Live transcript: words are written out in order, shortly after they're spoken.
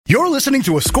You're listening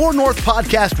to a Score North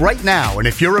podcast right now, and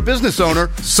if you're a business owner,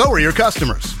 so are your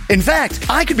customers. In fact,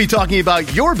 I could be talking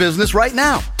about your business right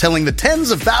now, telling the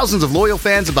tens of thousands of loyal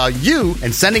fans about you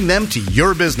and sending them to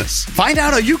your business. Find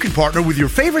out how you can partner with your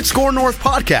favorite Score North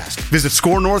podcast. Visit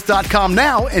scorenorth.com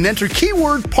now and enter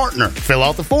keyword partner. Fill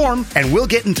out the form, and we'll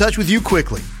get in touch with you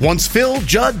quickly. Once Phil,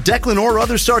 Judd, Declan, or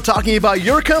others start talking about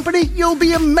your company, you'll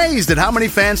be amazed at how many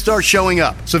fans start showing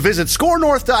up. So visit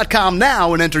scorenorth.com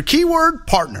now and enter keyword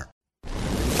partner.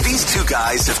 These two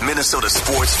guys have Minnesota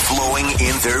sports flowing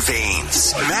in their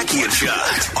veins. Mackie and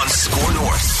Judd on Score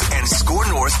North and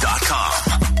scorenorth.com.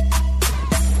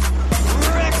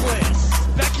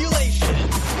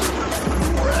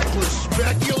 Reckless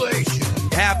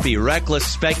speculation. Happy Reckless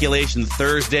Speculation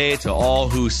Thursday to all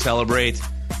who celebrate.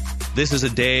 This is a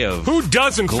day of... Who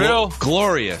doesn't, Phil?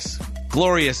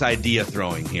 Glorious idea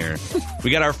throwing here.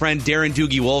 We got our friend Darren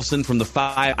Doogie Wolfson from the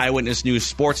 5 Eyewitness News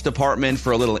Sports Department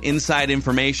for a little inside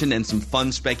information and some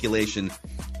fun speculation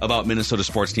about Minnesota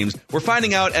sports teams. We're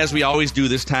finding out, as we always do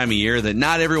this time of year, that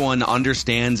not everyone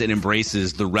understands and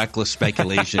embraces the reckless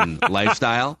speculation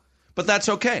lifestyle, but that's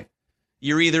okay.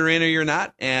 You're either in or you're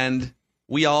not, and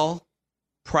we all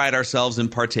pride ourselves in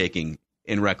partaking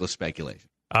in reckless speculation.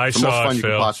 I The saw most fun it, you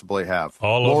Phil, could possibly have.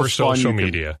 all over social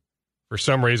media. For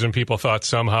some reason, people thought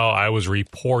somehow I was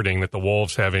reporting that the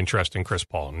Wolves have interest in Chris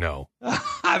Paul. No.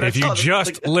 If you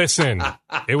just listen,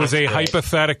 it was a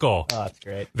hypothetical. Oh, that's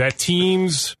great. That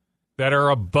teams that are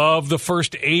above the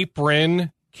first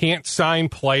apron can't sign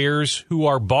players who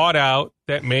are bought out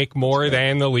that make more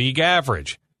than the league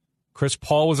average. Chris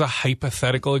Paul was a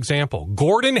hypothetical example.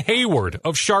 Gordon Hayward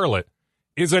of Charlotte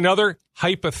is another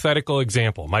hypothetical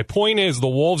example. My point is the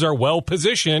Wolves are well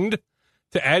positioned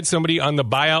to add somebody on the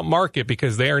buyout market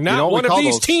because they are not one of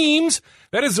these teams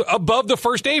that is above the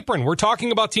first apron. We're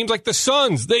talking about teams like the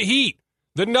Suns, the Heat,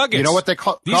 the Nuggets. You know what they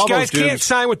call these guys those can't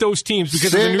sign with those teams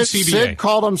because of the new CBA. Sid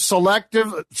called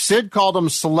them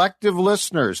selective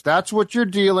listeners. That's what you're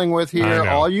dealing with here.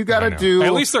 All you got to do,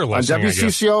 at least they're listening, on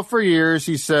WCCO for years,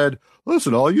 he said,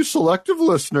 listen, all you selective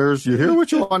listeners, you hear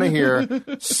what you want to hear.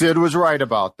 Sid was right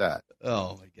about that.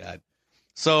 Oh, my God.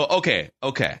 So, okay.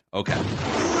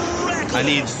 I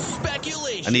need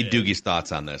Doogie's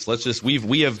thoughts on this.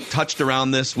 We have touched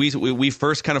around this. We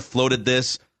first kind of floated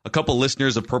this. A couple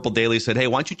listeners of Purple Daily said, hey,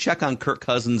 why don't you check on Kirk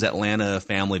Cousins' Atlanta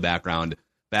family background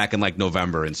back in like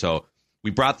November? And so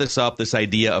we brought this up, this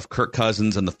idea of Kirk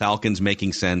Cousins and the Falcons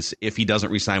making sense if he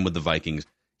doesn't re-sign with the Vikings.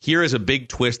 Here is a big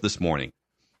twist this morning.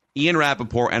 Ian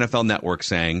Rappaport, NFL Network,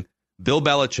 saying Bill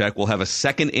Belichick will have a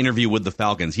second interview with the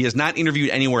Falcons. He has not interviewed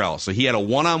anywhere else. So he had a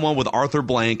one-on-one with Arthur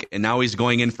Blank, and now he's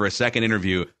going in for a second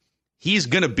interview. He's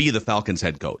going to be the Falcons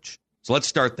head coach. So let's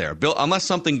start there. Bill, unless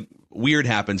something weird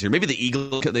happens here, maybe the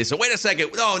Eagles, they say, wait a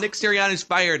second, no, Nick Sirianni's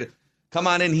fired. Come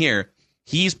on in here.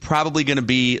 He's probably going to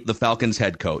be the Falcons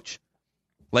head coach.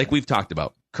 Like we've talked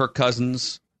about, Kirk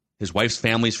Cousins, his wife's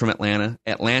family's from Atlanta.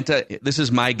 This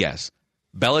is my guess.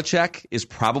 Belichick is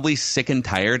probably sick and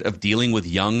tired of dealing with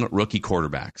young rookie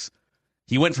quarterbacks.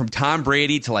 He went from Tom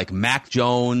Brady to like Mac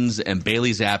Jones and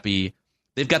Bailey Zappi.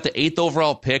 They've got the 8th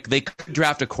overall pick. They could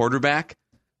draft a quarterback.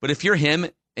 But if you're him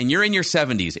and you're in your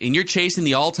 70s and you're chasing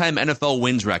the all-time NFL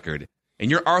wins record and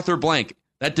you're Arthur Blank,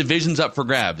 that division's up for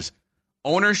grabs.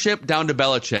 Ownership down to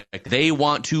Belichick. They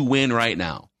want to win right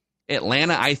now.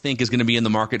 Atlanta, I think, is going to be in the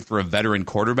market for a veteran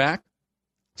quarterback.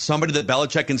 Somebody that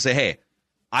Belichick can say, hey,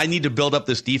 I need to build up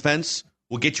this defense.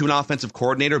 We'll get you an offensive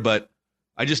coordinator, but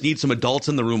I just need some adults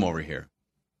in the room over here.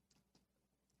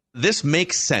 This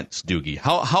makes sense, Doogie.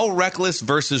 How reckless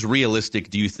versus realistic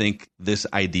do you think this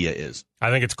idea is? I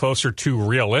think it's closer to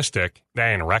realistic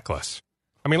than reckless.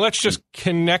 I mean, let's just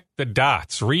connect the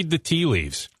dots, read the tea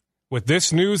leaves. With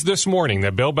this news this morning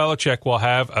that Bill Belichick will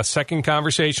have a second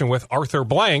conversation with Arthur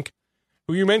Blank,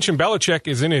 who you mentioned Belichick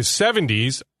is in his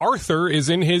 70s, Arthur is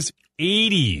in his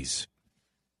 80s.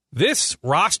 This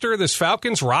roster, this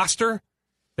Falcons roster,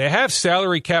 they have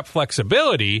salary cap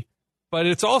flexibility, but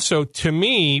it's also, to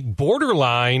me,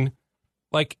 borderline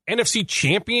like NFC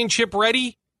Championship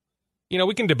ready. You know,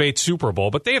 we can debate Super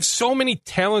Bowl, but they have so many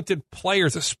talented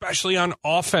players, especially on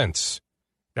offense.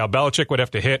 Now, Belichick would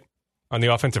have to hit on the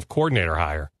offensive coordinator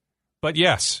hire. But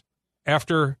yes,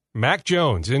 after Mac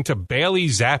Jones into Bailey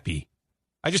Zappi,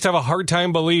 I just have a hard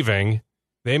time believing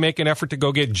they make an effort to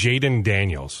go get Jaden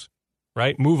Daniels.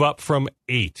 Right? Move up from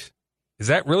 8. Is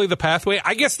that really the pathway?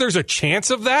 I guess there's a chance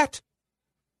of that.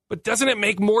 But doesn't it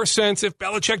make more sense if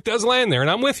Belichick does land there? And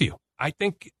I'm with you. I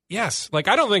think, yes. Like,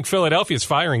 I don't think Philadelphia's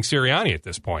firing Sirianni at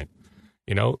this point.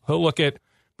 You know, he'll look at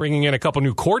bringing in a couple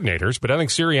new coordinators, but I think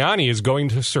Sirianni is going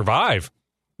to survive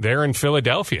there in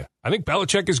Philadelphia. I think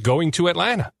Belichick is going to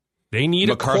Atlanta. They need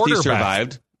McCarthy a quarterback.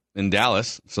 survived in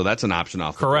Dallas, so that's an option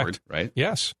off the board, right?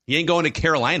 Yes. He ain't going to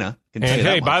Carolina. And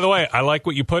hey, by the way, I like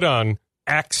what you put on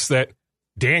X that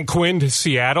Dan Quinn to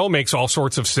Seattle makes all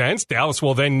sorts of sense. Dallas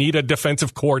will then need a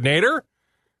defensive coordinator.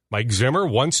 Mike Zimmer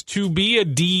wants to be a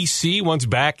DC once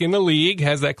back in the league,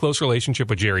 has that close relationship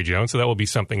with Jerry Jones, so that will be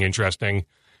something interesting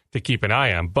to keep an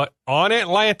eye on. But on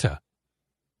Atlanta,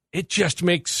 it just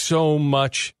makes so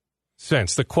much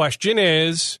sense. The question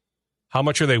is, how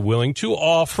much are they willing to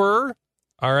offer?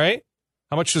 All right.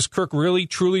 How much does Kirk really,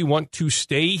 truly want to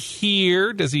stay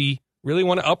here? Does he really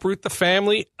want to uproot the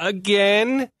family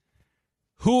again?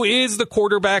 Who is the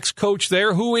quarterback's coach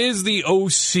there? Who is the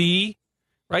OC?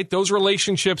 Right? Those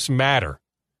relationships matter.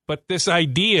 But this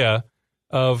idea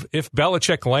of if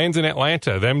Belichick lands in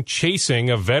Atlanta, them chasing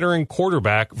a veteran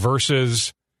quarterback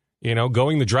versus,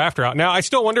 going the draft route. Now, I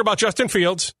still wonder about Justin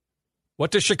Fields.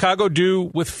 What does Chicago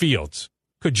do with Fields?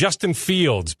 Could Justin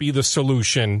Fields be the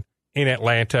solution in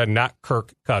Atlanta, not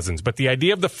Kirk Cousins? But the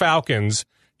idea of the Falcons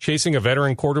chasing a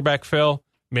veteran quarterback, Phil,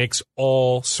 makes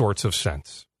all sorts of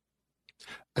sense.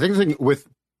 I think the thing with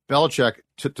Belichick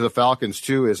to the Falcons,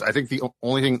 too, is I think the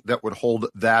only thing that would hold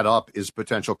that up is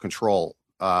potential control,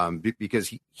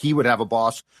 because he would have a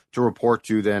boss to report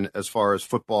to then as far as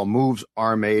football moves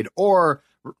are made, or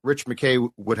Rich McKay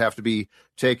would have to be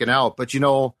taken out. But,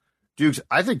 Dukes,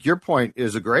 I think your point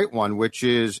is a great one, which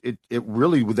is it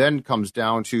really then comes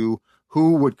down to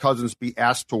who would Cousins be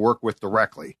asked to work with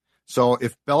directly. So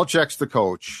if Belichick's the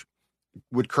coach,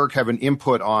 would Kirk have an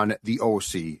input on the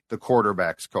OC, the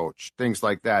quarterback's coach, things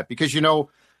like that? Because, Jay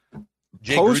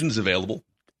Gruden's available.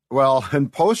 Well,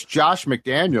 and post Josh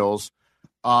McDaniels,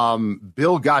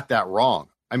 Bill got that wrong.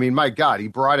 I mean, my God, he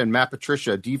brought in Matt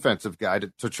Patricia, a defensive guy,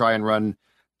 to try and run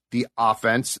the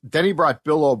offense. Then he brought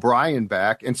Bill O'Brien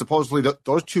back, and supposedly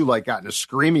those two got in a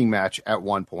screaming match at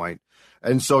one point.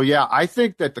 And so, yeah, I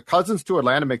think that the Cousins to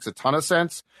Atlanta makes a ton of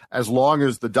sense as long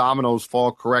as the dominoes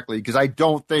fall correctly, because I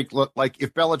don't think,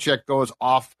 if Belichick goes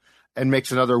off and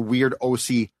makes another weird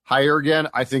OC hire again,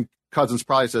 I think Cousins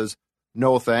probably says,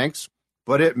 no thanks,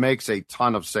 but it makes a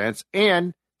ton of sense.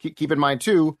 And keep in mind,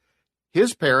 too,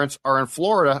 his parents are in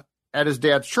Florida at his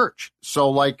dad's church.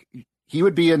 So, he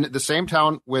would be in the same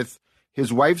town with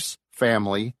his wife's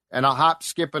family and a hop,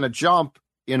 skip, and a jump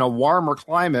in a warmer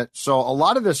climate. So a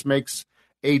lot of this makes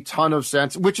a ton of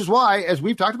sense, which is why, as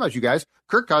we've talked about, you guys,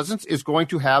 Kirk Cousins is going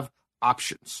to have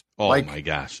options. Oh, my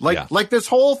gosh. Like this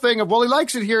whole thing of, well, he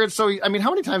likes it here. And so, how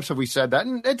many times have we said that?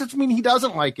 And it doesn't mean he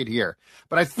doesn't like it here.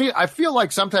 But I feel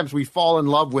like sometimes we fall in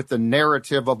love with the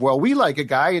narrative of, well, we like a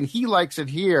guy and he likes it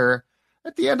here.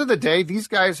 At the end of the day, these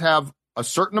guys have a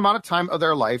certain amount of time of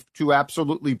their life to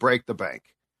absolutely break the bank.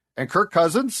 And Kirk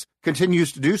Cousins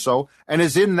continues to do so and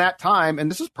is in that time.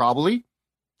 And this is probably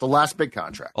the last big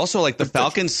contract. Also, the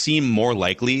Falcons seem more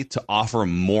likely to offer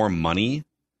more money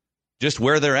just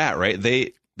where they're at, right?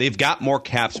 They've got more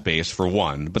cap space for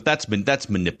one, but that's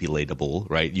manipulatable,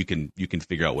 right? You can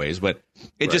figure out ways, but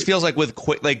it just feels like with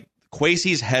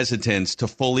Kwesi's hesitance to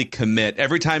fully commit.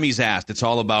 Every time he's asked, it's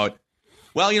all about,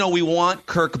 well, we want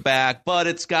Kirk back, but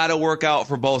it's got to work out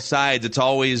for both sides. It's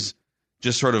always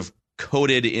just sort of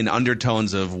coated in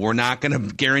undertones of, we're not going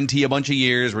to guarantee a bunch of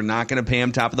years. We're not going to pay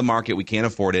him top of the market. We can't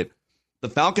afford it. The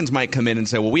Falcons might come in and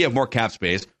say, well, we have more cap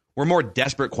space. We're more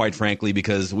desperate, quite frankly,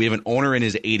 because we have an owner in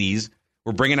his 80s.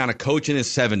 We're bringing on a coach in his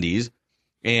 70s.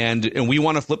 And we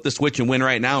want to flip the switch and win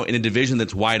right now in a division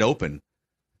that's wide open.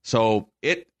 So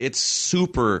it's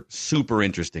super, super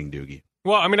interesting, Doogie.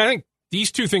 Well, I think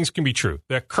these two things can be true.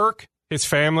 That Kirk, his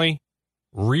family,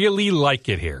 really like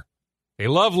it here. They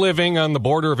love living on the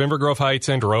border of Invergrove Heights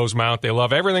and Rosemount. They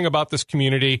love everything about this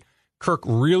community. Kirk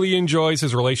really enjoys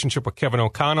his relationship with Kevin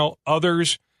O'Connell,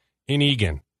 others in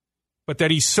Egan. But that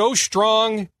he's so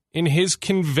strong in his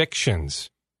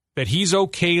convictions that he's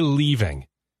okay leaving.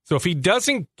 So if he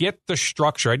doesn't get the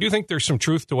structure, I do think there's some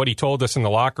truth to what he told us in the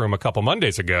locker room a couple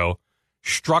Mondays ago.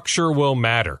 Structure will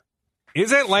matter.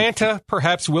 Is Atlanta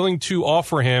perhaps willing to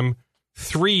offer him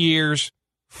 3 years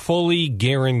fully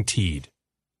guaranteed?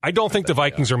 I don't think the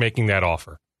Vikings are making that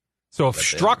offer. So if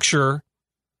structure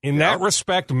in that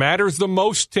respect matters the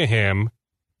most to him,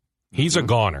 he's a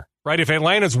goner, right? If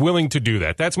Atlanta's willing to do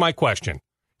that, that's my question.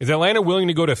 Is Atlanta willing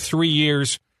to go to 3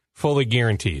 years fully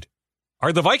guaranteed?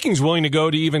 Are the Vikings willing to go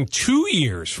to even 2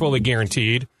 years fully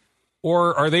guaranteed?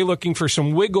 Or are they looking for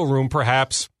some wiggle room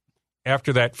perhaps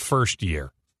after that first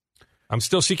year? I'm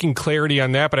still seeking clarity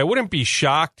on that, but I wouldn't be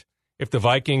shocked if the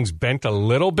Vikings bent a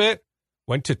little bit,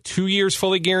 went to 2 years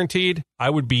fully guaranteed. I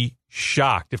would be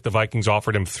shocked if the Vikings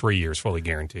offered him 3 years fully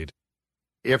guaranteed.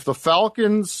 If the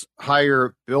Falcons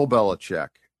hire Bill Belichick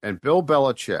and Bill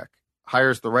Belichick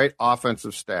hires the right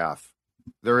offensive staff,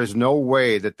 there is no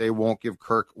way that they won't give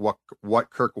Kirk what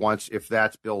Kirk wants if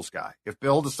that's Bill's guy. If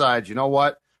Bill decides, you know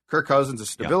what, Kirk Cousins is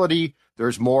stability,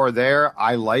 there's more there,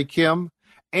 I like him.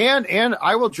 And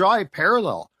I will draw a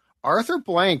parallel. Arthur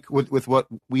Blank, with what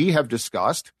we have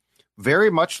discussed, very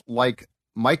much like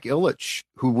Mike Ilitch,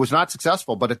 who was not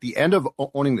successful, but at the end of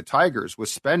owning the Tigers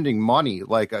was spending money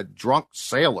like a drunk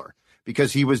sailor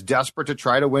because he was desperate to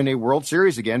try to win a World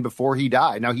Series again before he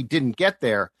died. Now, he didn't get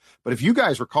there, but if you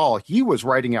guys recall, he was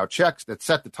writing out checks that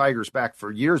set the Tigers back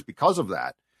for years because of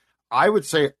that. I would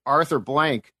say Arthur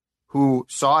Blank, who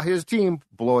saw his team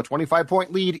blow a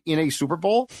 25-point lead in a Super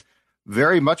Bowl,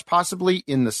 very much possibly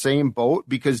in the same boat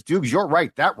because, Dukes, you're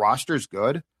right. That roster is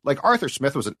good. Like, Arthur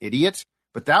Smith was an idiot,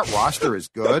 but that roster is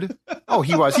good. Oh,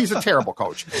 he was. He's a terrible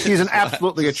coach. He's an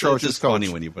absolutely atrocious coach. Funny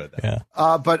when you put it that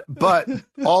way. But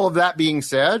all of that being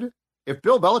said, if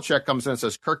Bill Belichick comes in and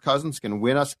says Kirk Cousins can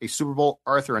win us a Super Bowl,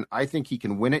 Arthur, and I think he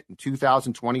can win it in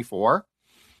 2024,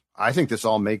 I think this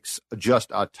all makes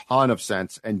just a ton of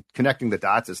sense, and connecting the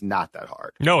dots is not that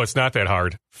hard. No, it's not that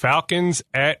hard. Falcons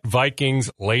at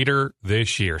Vikings later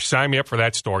this year. Sign me up for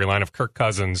that storyline of Kirk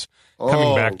Cousins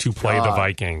coming back to play the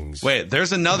Vikings. Wait,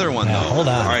 there's another one, though. Hold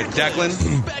on. All right, Declan.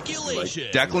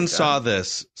 Declan saw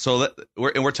this. So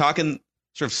we're talking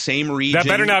sort of same region. That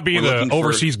better not be the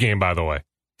overseas game, by the way.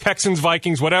 Texans,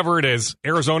 Vikings, whatever it is.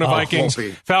 Arizona, Vikings.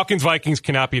 Falcons, Vikings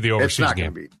cannot be the overseas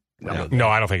game. No,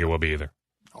 I don't think it will be either.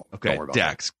 Okay,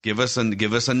 Dex, give us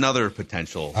another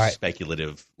potential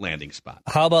speculative landing spot.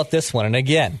 How about this one? And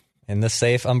again, in the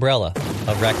safe umbrella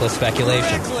of reckless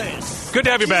speculation. Good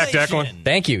to have you back, Declan.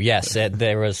 Thank you. Yes,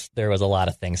 there was a lot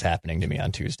of things happening to me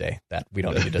on Tuesday that we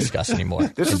don't need to discuss anymore.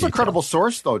 This is a credible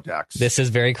source, though, Dex. This is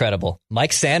very credible.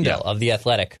 Mike Sandel of The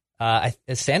Athletic. Has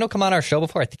Sandel come on our show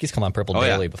before? I think he's come on Purple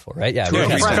Daily before, right? Yeah,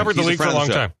 he's covered the league for a long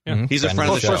time. Yeah. He's a friend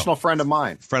of the show. Personal friend of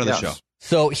mine. Friend of the show.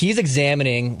 So he's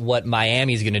examining what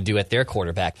Miami's going to do at their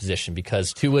quarterback position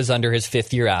because Tua's under his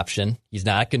fifth-year option. He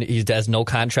has no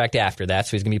contract after that,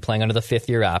 so he's going to be playing under the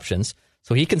fifth-year options.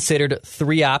 So he considered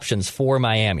three options for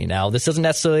Miami. Now, this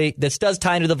does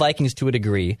tie into the Vikings to a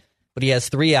degree, but he has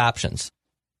three options.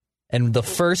 And the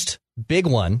first big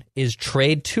one is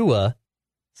trade Tua,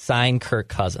 sign Kirk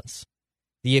Cousins.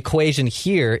 The equation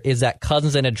here is that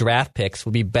Cousins and a draft picks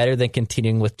would be better than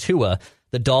continuing with Tua.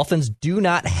 The Dolphins do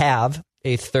not have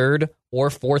a third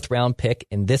or fourth round pick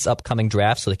in this upcoming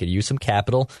draft, so they could use some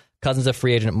capital. Cousins, a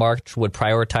free agent at March, would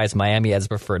prioritize Miami as a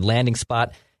preferred landing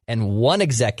spot. And one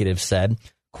executive said,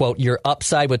 quote, your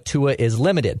upside with Tua is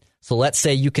limited. So let's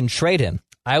say you can trade him.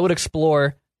 I would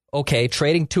explore,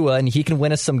 trading Tua and he can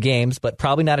win us some games, but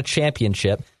probably not a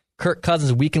championship. Kirk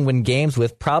Cousins, we can win games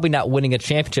with, probably not winning a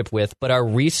championship with, but our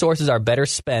resources are better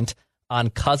spent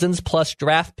on Cousins plus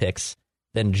draft picks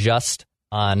than just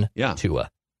on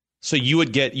Tua. So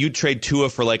you'd trade Tua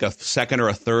for like a second or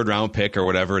a third round pick or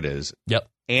whatever it is. Yep.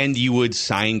 And you would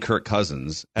sign Kirk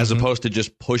Cousins as opposed to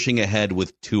just pushing ahead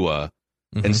with Tua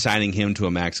and signing him to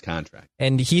a max contract.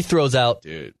 And he throws out,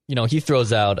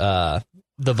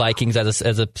 the Vikings as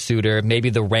a suitor, maybe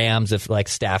the Rams if like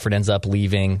Stafford ends up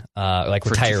leaving,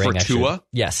 retiring. For Tua?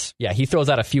 Yes. Yeah. He throws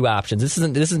out a few options. This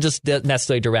isn't just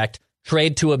necessarily direct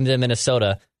trade Tua to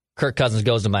Minnesota. Kirk Cousins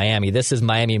goes to Miami. This is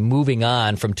Miami moving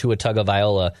on from Tua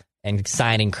Tagovailoa and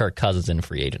signing Kirk Cousins in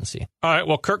free agency. All right.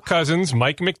 Well, Kirk Cousins,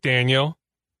 Mike McDaniel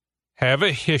have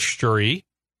a history.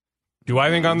 Do I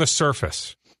think on the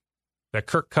surface that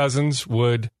Kirk Cousins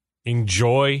would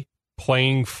enjoy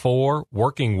playing for,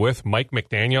 working with Mike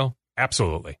McDaniel?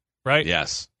 Absolutely. Right?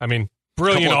 Yes. I mean,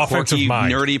 brilliant offensive quirky,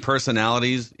 mind. Nerdy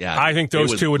personalities. Yeah. I think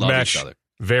those two would mesh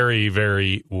very,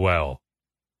 very well.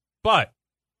 But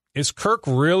is Kirk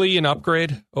really an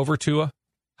upgrade over Tua?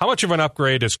 How much of an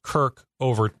upgrade is Kirk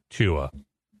over Tua?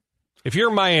 If you're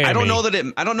Miami, I don't know.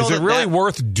 Is it really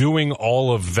worth doing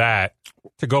all of that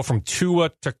to go from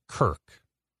Tua to Kirk?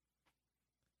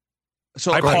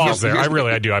 So I pause there.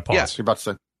 I do. I pause. Yes, you're about to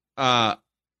say. I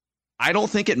don't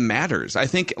think it matters. I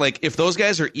think like if those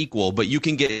guys are equal, but you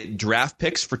can get draft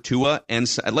picks for Tua, and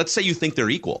let's say you think they're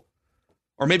equal,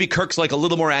 or maybe Kirk's like a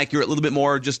little more accurate, a little bit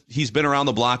more. Just he's been around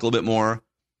the block a little bit more.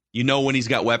 You know when he's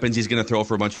got weapons, he's going to throw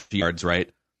for a bunch of yards, right?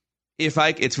 If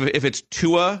it's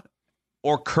Tua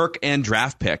or Kirk and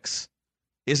draft picks,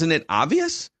 isn't it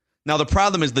obvious? Now the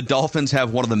problem is the Dolphins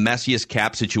have one of the messiest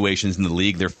cap situations in the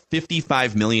league. They're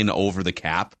 $55 million over the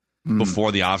cap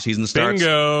before the offseason starts.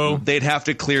 Bingo. They'd have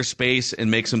to clear space and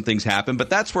make some things happen,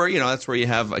 but that's where you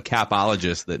have a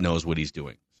capologist that knows what he's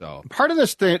doing. So part of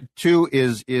this thing too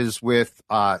is with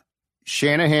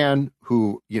Shanahan,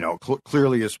 who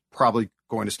clearly is probably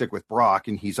going to stick with Brock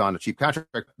and he's on a cheap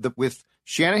contract. With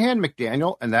Shanahan,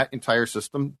 McDaniel, and that entire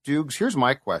system, Dukes, here's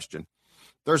my question.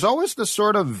 There's always this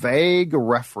sort of vague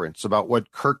reference about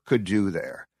what Kirk could do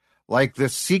there. Like the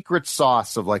secret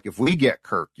sauce of like, if we get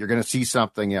Kirk, you're going to see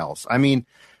something else. I mean,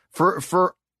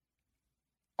 for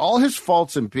all his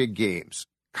faults in big games,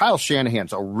 Kyle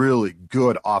Shanahan's a really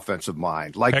good offensive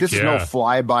mind. Like, this is no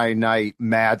fly-by-night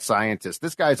mad scientist.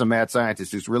 This guy's a mad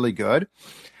scientist who's really good.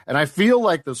 And I feel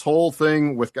like this whole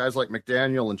thing with guys like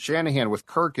McDaniel and Shanahan with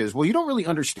Kirk is, well, you don't really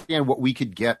understand what we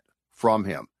could get from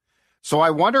him. So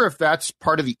I wonder if that's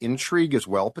part of the intrigue as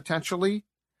well, potentially.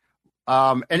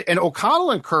 And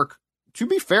O'Connell and Kirk, to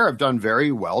be fair, have done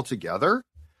very well together.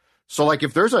 So, like,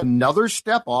 if there's another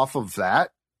step off of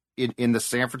that in the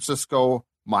San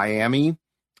Francisco-Miami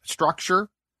structure,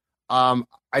 I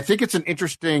think it's an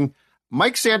interesting.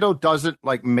 Mike Sando doesn't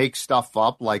like make stuff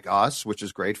up like us, which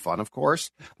is great fun, of course.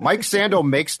 Mike Sando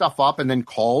makes stuff up and then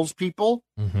calls people,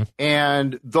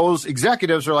 and those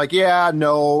executives are like, "Yeah,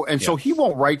 no," and so he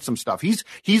won't write some stuff.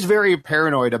 He's very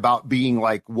paranoid about being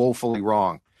like woefully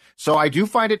wrong. So I do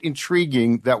find it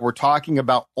intriguing that we're talking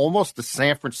about almost the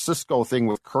San Francisco thing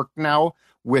with Kirk now,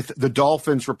 with the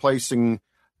Dolphins replacing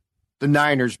the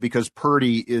Niners because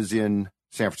Purdy is in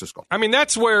San Francisco. I mean,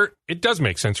 that's where it does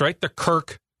make sense, right? The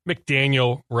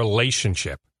Kirk-McDaniel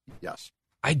relationship. Yes.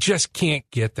 I just can't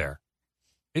get there.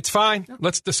 It's fine.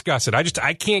 Let's discuss it.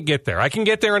 I can't get there. I can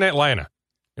get there in Atlanta.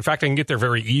 In fact, I can get there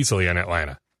very easily in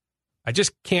Atlanta. I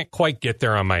just can't quite get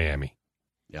there on Miami.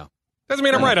 Yeah. Doesn't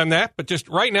mean I'm right on that, but just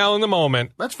right now in the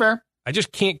moment. That's fair. I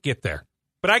just can't get there.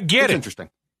 But I get it. Interesting.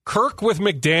 Kirk with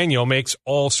McDaniel makes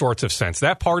all sorts of sense.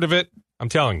 That part of it, I'm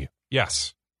telling you,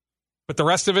 yes. But the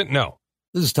rest of it, no.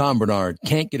 This is Tom Bernard.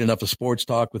 Can't get enough of sports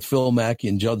talk with Phil Mackey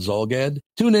and Judd Zolgad?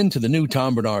 Tune in to the new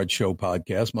Tom Bernard Show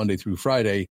podcast Monday through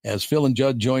Friday as Phil and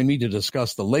Judd join me to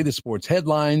discuss the latest sports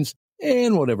headlines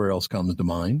and whatever else comes to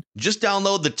mind. Just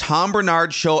download the Tom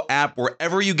Bernard Show app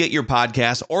wherever you get your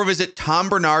podcasts or visit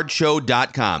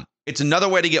tombernardshow.com. It's another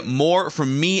way to get more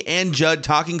from me and Judd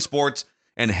talking sports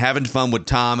and having fun with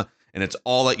Tom, and it's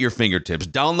all at your fingertips.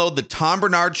 Download the Tom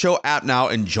Bernard Show app now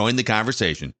and join the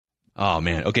conversation. Oh,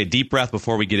 man. Okay, deep breath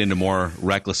before we get into more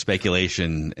reckless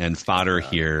speculation and fodder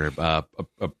here.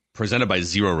 Presented by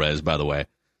Zero Res, by the way.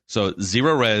 So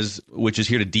Zero Res, which is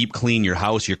here to deep clean your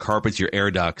house, your carpets, your air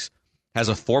ducts, has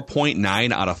a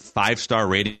 4.9 out of 5-star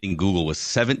rating in Google with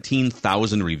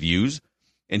 17,000 reviews.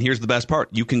 And here's the best part.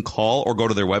 You can call or go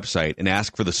to their website and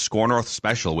ask for the Score North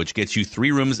special, which gets you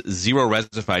 3 rooms, 0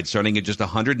 resified, starting at just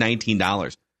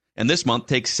 $119. And this month,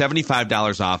 take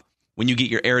 $75 off when you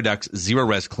get your air ducts Zero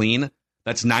Res clean.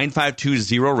 That's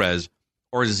 952-0-RES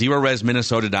or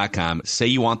ZeroResMinnesota.com. Say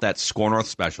you want that Score North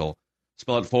special.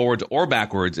 Spell it forwards or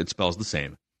backwards. It spells the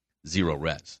same. Zero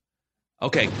Res.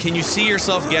 Okay, can you see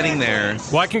yourself getting there?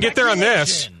 Well, I can get there on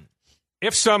this.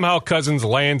 If somehow Cousins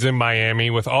lands in Miami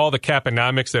with all the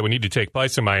caponomics that would need to take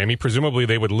place in Miami, presumably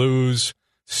they would lose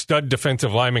stud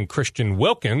defensive lineman Christian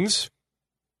Wilkins,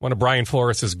 one of Brian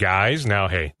Flores' guys. Now,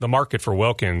 hey, the market for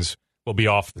Wilkins will be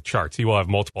off the charts. He will have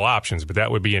multiple options, but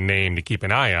that would be a name to keep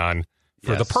an eye on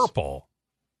for the purple.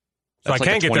 So that's I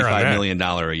can't get there on that. $25 million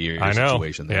a year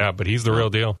situation there. Yeah, but he's the real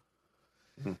deal.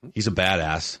 He's a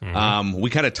badass.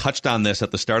 We kind of touched on this at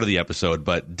the start of the episode,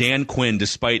 but Dan Quinn,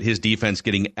 despite his defense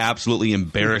getting absolutely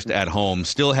embarrassed at home,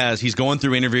 still he's going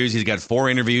through interviews. He's got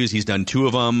 4 interviews. He's done 2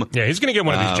 of them. Yeah, he's going to get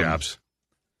one of these jobs.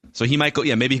 So he might go,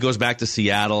 maybe he goes back to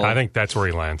Seattle. I think that's where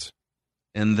he lands.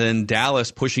 And then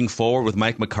Dallas pushing forward with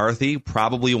Mike McCarthy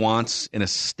probably wants an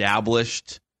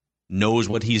established, knows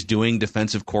what he's doing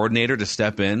defensive coordinator to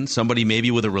step in, somebody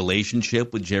maybe with a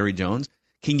relationship with Jerry Jones.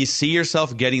 Can you see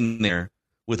yourself getting there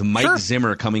with Mike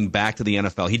Zimmer coming back to the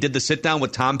NFL? He did the sit down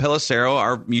with Tom Pelissero,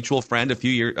 our mutual friend, a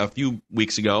few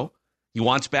weeks ago. He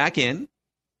wants back in.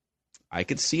 I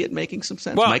could see it making some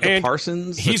sense. Well, Micah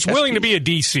Parsons. He's willing to be a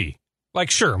DC.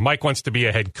 Like, sure, Mike wants to be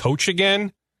a head coach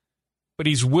again, but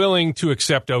he's willing to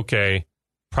accept, okay,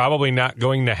 probably not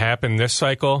going to happen this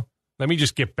cycle. Let me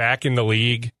just get back in the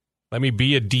league. Let me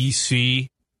be a DC.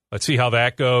 Let's see how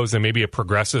that goes, and maybe it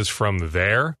progresses from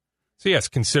there. So, yes,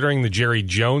 considering the Jerry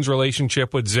Jones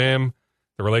relationship with Zim,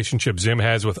 the relationship Zim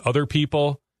has with other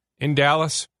people in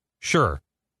Dallas, sure,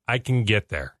 I can get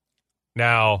there.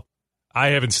 Now, I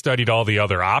haven't studied all the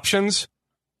other options,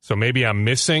 so maybe I'm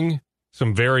missing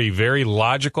some very, very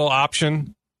logical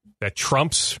option that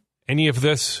trumps any of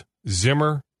this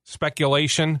Zimmer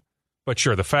speculation. But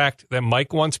sure, the fact that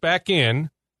Mike wants back in,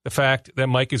 the fact that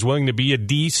Mike is willing to be a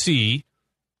DC,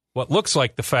 what looks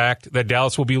like the fact that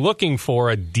Dallas will be looking for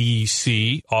a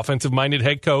DC, offensive-minded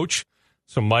head coach.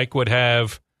 So Mike would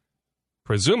have,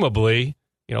 presumably,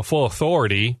 full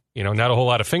authority, not a whole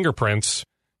lot of fingerprints,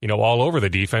 all over the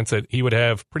defense, that he would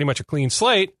have pretty much a clean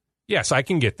slate. Yes, I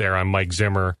can get there on Mike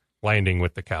Zimmer landing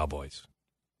with the Cowboys.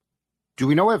 Do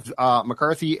we know if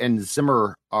McCarthy and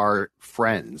Zimmer are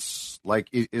friends? Like,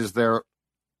 is there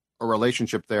a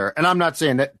relationship there? And I'm not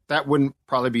saying that wouldn't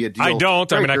probably be a deal. I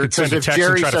don't. I could send a text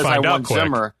and try to find out quick.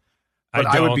 Zimmer, but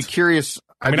I would be curious.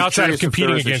 Outside of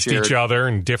competing against each other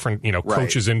and different,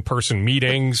 coaches in-person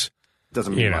meetings,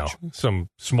 doesn't mean much. Some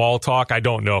small talk. I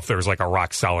don't know if there's like a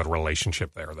rock-solid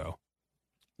relationship there, though.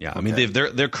 Yeah, I mean,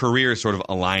 their careers sort of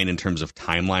align in terms of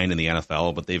timeline in the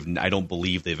NFL, but I don't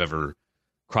believe they've ever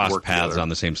crossed paths on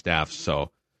the same staff.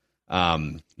 So,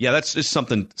 that's just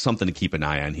something to keep an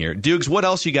eye on here. Dukes, what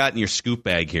else you got in your scoop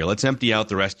bag here? Let's empty out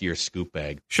the rest of your scoop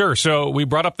bag. Sure. So we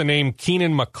brought up the name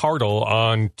Keenan McCardle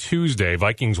on Tuesday,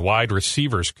 Vikings wide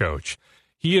receivers coach.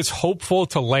 He is hopeful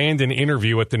to land an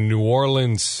interview at the New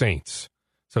Orleans Saints.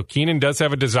 So Keenan does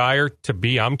have a desire to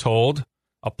be, I'm told,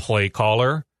 a play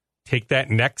caller, take that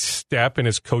next step in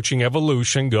his coaching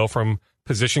evolution, go from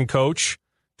position coach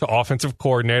to offensive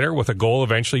coordinator with a goal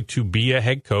eventually to be a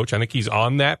head coach. I think he's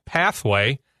on that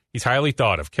pathway. He's highly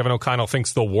thought of. Kevin O'Connell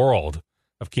thinks the world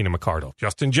of Keenan McCardle.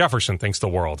 Justin Jefferson thinks the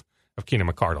world of Keenan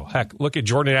McCardle. Heck, look at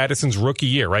Jordan Addison's rookie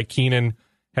year, right? Keenan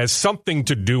has something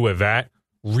to do with that.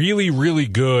 Really, really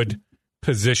good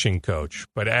position coach.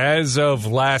 But as of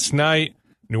last night,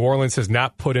 New Orleans has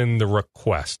not put in the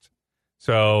request.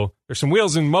 So there's some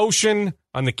wheels in motion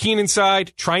on the Keenan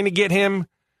side, trying to get him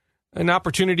an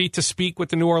opportunity to speak with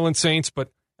the New Orleans Saints.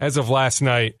 But as of last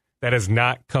night, that has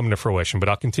not come to fruition. But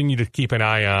I'll continue to keep an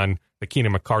eye on the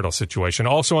Keenan McCardle situation.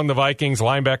 Also on the Vikings,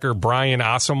 linebacker Brian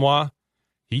Asamoah.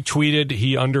 He tweeted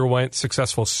he underwent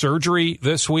successful surgery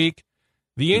this week.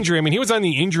 The injury, he was on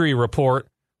the injury report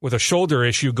with a shoulder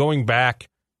issue going back,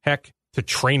 to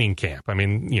training camp.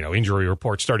 Injury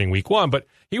report starting week 1, but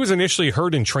he was initially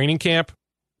hurt in training camp.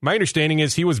 My understanding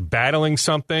is he was battling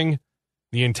something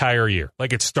the entire year.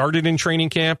 Like it started in training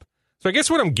camp. So I guess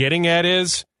what I'm getting at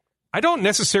is I don't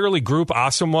necessarily group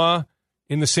Asamoah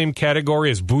in the same category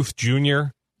as Booth Jr.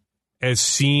 as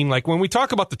seen. Like when we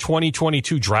talk about the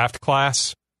 2022 draft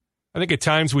class, I think at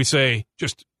times we say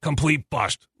just complete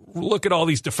bust. Look at all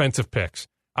these defensive picks.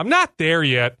 I'm not there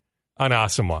yet on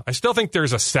Asamoah. I still think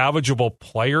there's a salvageable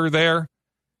player there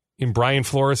in Brian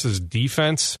Flores'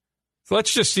 defense. So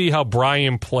let's just see how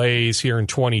Brian plays here in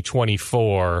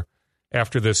 2024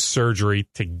 after this surgery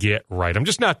to get right. I'm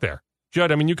just not there.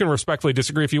 Judd, you can respectfully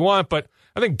disagree if you want, but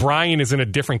I think Brian is in a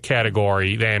different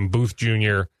category than Booth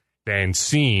Jr., than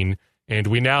Seen, and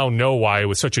we now know why it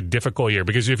was such a difficult year.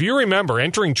 Because if you remember,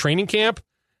 entering training camp,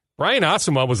 Brian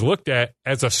Asamoah was looked at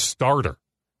as a starter,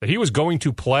 that he was going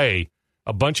to play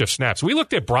a bunch of snaps. We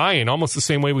looked at Brian almost the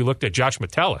same way we looked at Josh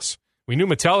Metellus. We knew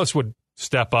Metellus would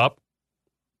step up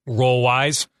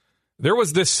role-wise. There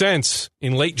was this sense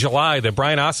in late July that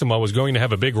Brian Asamoah was going to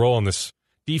have a big role in this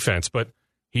defense, but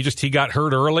he got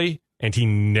hurt early, and he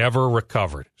never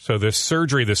recovered. So this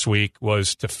surgery this week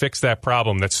was to fix that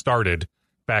problem that started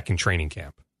back in training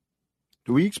camp.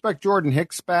 Do we expect Jordan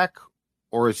Hicks back,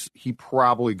 or is he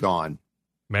probably gone?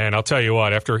 Man, I'll tell you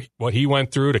what, after what he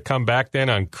went through to come back then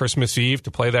on Christmas Eve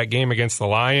to play that game against the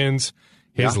Lions,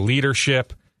 his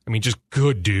leadership, just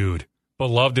good dude,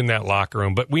 beloved in that locker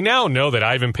room. But we now know that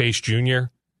Ivan Pace Jr.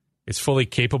 is fully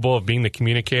capable of being the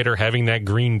communicator, having that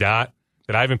green dot,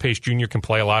 that Ivan Pace Jr. can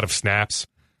play a lot of snaps.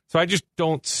 So I just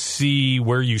don't see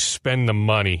where you spend the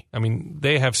money.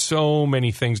 They have so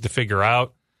many things to figure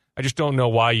out. I just don't know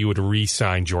why you would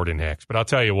re-sign Jordan Hicks. But I'll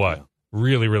tell you what,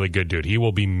 really, really good dude. He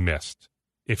will be missed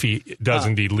if he does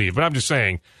indeed leave. But I'm just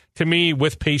saying, to me,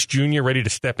 with Pace Jr. ready to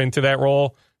step into that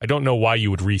role, I don't know why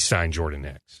you would re-sign Jordan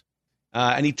Hicks.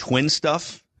 Any Twin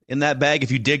stuff in that bag?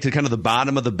 If you dig to kind of the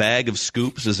bottom of the bag of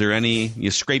scoops, is there any,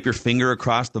 you scrape your finger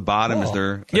across the bottom, is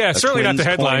there a certainly not the Twins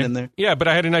headline in there? Yeah, but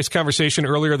I had a nice conversation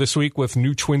earlier this week with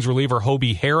new Twins reliever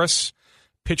Hobie Harris.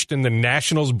 Pitched in the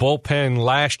Nationals bullpen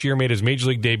last year, made his major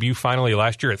league debut finally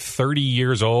last year at 30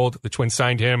 years old. The Twins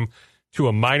signed him to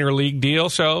a minor league deal.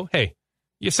 So, hey,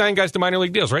 you sign guys to minor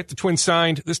league deals, right? The Twins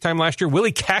signed this time last year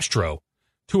Willie Castro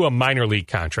to a minor league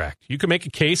contract. You can make a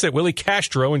case that Willie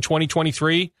Castro in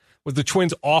 2023 was the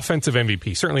Twins' offensive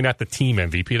MVP. Certainly not the team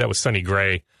MVP. That was Sonny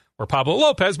Gray or Pablo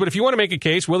Lopez. But if you want to make a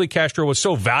case, Willie Castro was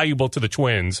so valuable to the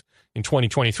Twins in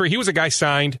 2023. He was a guy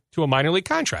signed to a minor league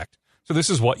contract. So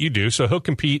this is what you do. So he'll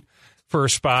compete for a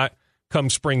spot come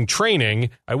spring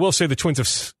training. I will say the Twins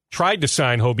have tried to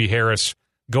sign Hobie Harris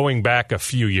going back a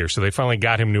few years. So they finally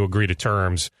got him to agree to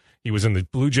terms. He was in the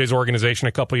Blue Jays organization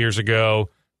a couple years ago,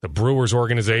 the Brewers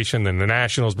organization, then the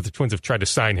Nationals, but the Twins have tried to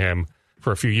sign him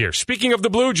for a few years. Speaking of the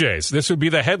Blue Jays, this would be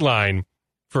the headline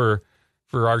for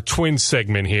our Twins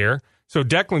segment here. So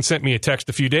Declan sent me a text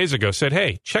a few days ago, said,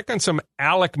 hey, check on some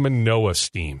Alek Manoah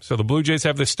steam. So the Blue Jays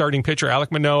have this starting pitcher,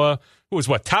 Alek Manoah, who was,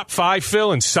 top 5,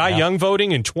 Phil, in Cy Young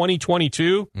voting in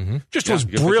 2022? Just was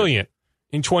brilliant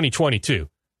in 2022.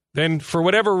 Then for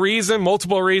whatever reason,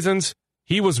 multiple reasons,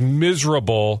 he was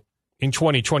miserable in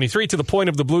 2023 to the point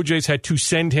of the Blue Jays had to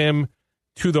send him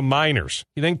to the minors.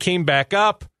 He then came back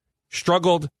up,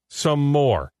 struggled some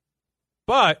more.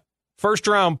 But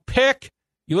first-round pick,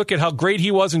 you look at how great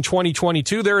he was in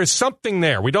 2022, there is something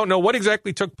there. We don't know what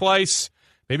exactly took place.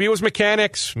 Maybe it was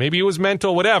mechanics. Maybe it was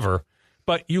mental, whatever.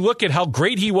 But you look at how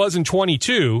great he was in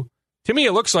 22, to me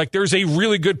it looks like there's a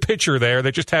really good pitcher there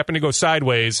that just happened to go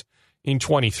sideways in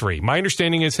 23. My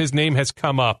understanding is his name has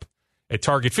come up at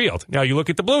Target Field. Now, you look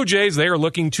at the Blue Jays, they are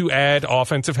looking to add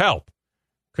offensive help.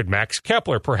 Could Max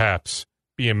Kepler perhaps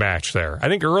be a match there? I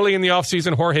think early in the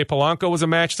offseason, Jorge Polanco was a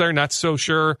match there. Not so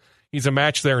sure he's a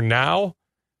match there now.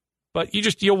 But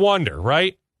you wonder,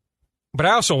 right? But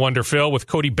I also wonder, Phil, with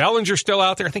Cody Bellinger still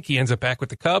out there, I think he ends up back with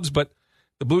the Cubs, but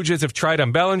the Blue Jays have tried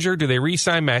on Bellinger. Do they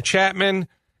re-sign Matt Chapman?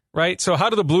 Right? So how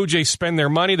do the Blue Jays spend their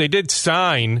money? They did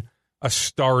sign a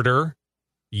starter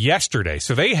yesterday.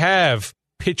 So they have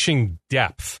pitching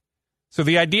depth. So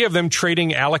the idea of them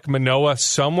trading Alek Manoah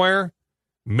somewhere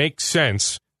makes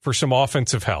sense for some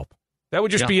offensive help. That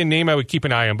would just be a name I would keep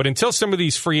an eye on. But until some of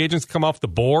these free agents come off the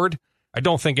board, I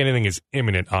don't think anything is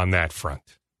imminent on that front.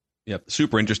 Yep,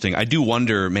 super interesting. I do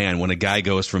wonder, man, when a guy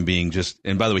goes from being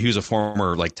and by the way, he was a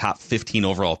former top 15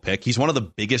 overall pick. He's one of the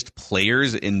biggest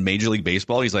players in Major League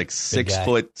Baseball. He's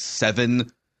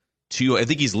 6'7", I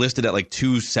think he's listed at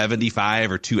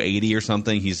 275 or 280 or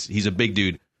something. He's a big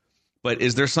dude. But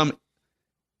is there some,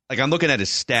 I'm looking at his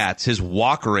stats, his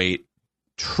walk rate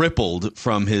tripled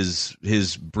from his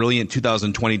brilliant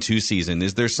 2022 season.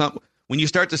 Is there some, when you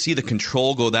start to see the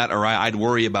control go that awry, I'd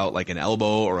worry about an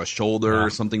elbow or a shoulder or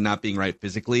something not being right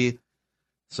physically.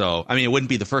 So, I mean, it wouldn't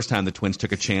be the first time the Twins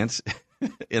took a chance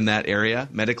in that area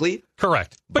medically.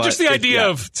 Correct. But just the idea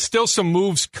of still some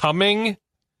moves coming,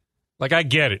 I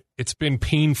get it. It's been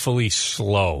painfully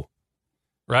slow,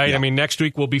 right? Yeah. I mean, next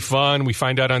week will be fun. We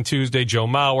find out on Tuesday, Joe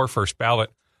Mauer, first ballot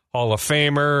Hall of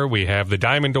Famer. We have the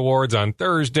Diamond Awards on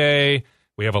Thursday.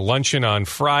 We have a luncheon on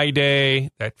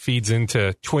Friday that feeds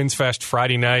into Twins Fest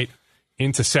Friday night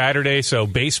into Saturday. So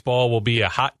baseball will be a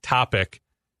hot topic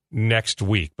next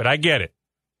week. But I get it.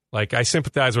 I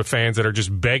sympathize with fans that are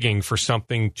just begging for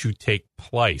something to take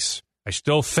place. I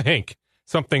still think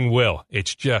something will.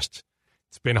 It's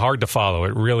been hard to follow.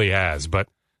 It really has. But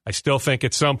I still think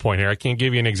at some point here, I can't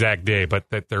give you an exact day, but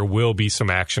that there will be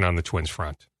some action on the Twins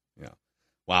front.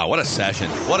 Wow, what a session.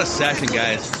 What a session,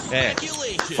 guys. Hey,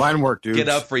 fine work, dude. Get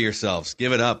up for yourselves.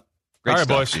 Give it up. Great All right,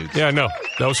 stuff, boys. dudes. Yeah, no,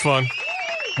 that was fun.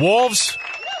 Wolves,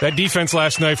 that defense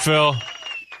last night, Phil,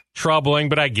 troubling,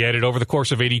 but I get it. Over the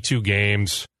course of 82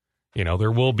 games,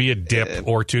 there will be a dip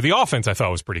or two. The offense, I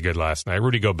thought, was pretty good last night.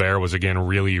 Rudy Gobert was, again,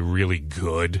 really, really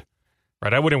good.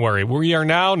 Right, I wouldn't worry. We are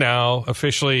now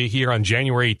officially here on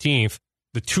January 18th,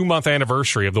 the 2-month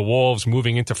anniversary of the Wolves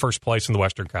moving into first place in the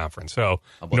Western Conference. So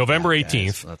November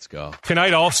 18th. Let's go.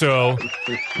 Tonight also,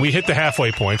 we hit the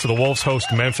halfway point. So the Wolves host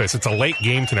Memphis. It's a late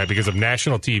game tonight because of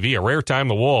national TV. A rare time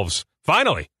the Wolves,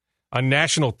 finally, on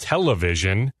national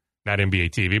television, not NBA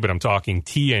TV, but I'm talking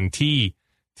TNT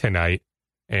tonight.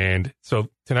 And so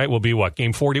tonight will be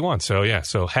Game 41. So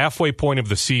so halfway point of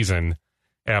the season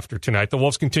after tonight. The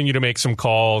Wolves continue to make some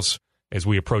calls as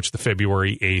we approach the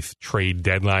February 8th trade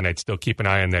deadline. I'd still keep an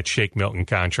eye on that Shake Milton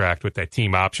contract with that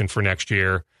team option for next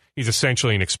year. He's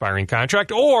essentially an expiring contract.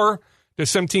 Or does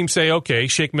some team say, okay,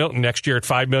 Shake Milton next year at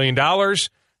 $5 million,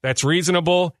 that's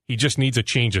reasonable. He just needs a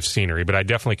change of scenery. But I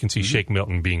definitely can see Shake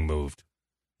Milton being moved.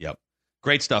 Yep.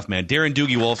 Great stuff, man. Darren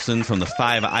Doogie Wolfson from the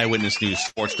 5 Eyewitness News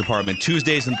Sports Department.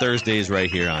 Tuesdays and Thursdays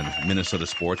right here on Minnesota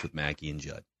Sports with Mackey and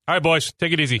Judd. All right, boys.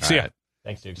 Take it easy. See ya.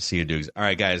 Thanks, dude. See you, Dukes. All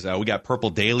right, guys. We got Purple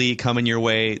Daily coming your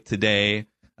way today.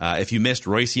 If you missed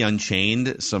Royce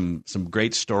Unchained, some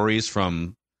great stories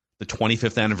from the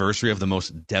 25th anniversary of the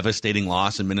most devastating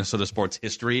loss in Minnesota sports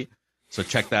history. So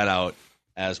check that out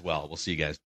as well. We'll see you guys.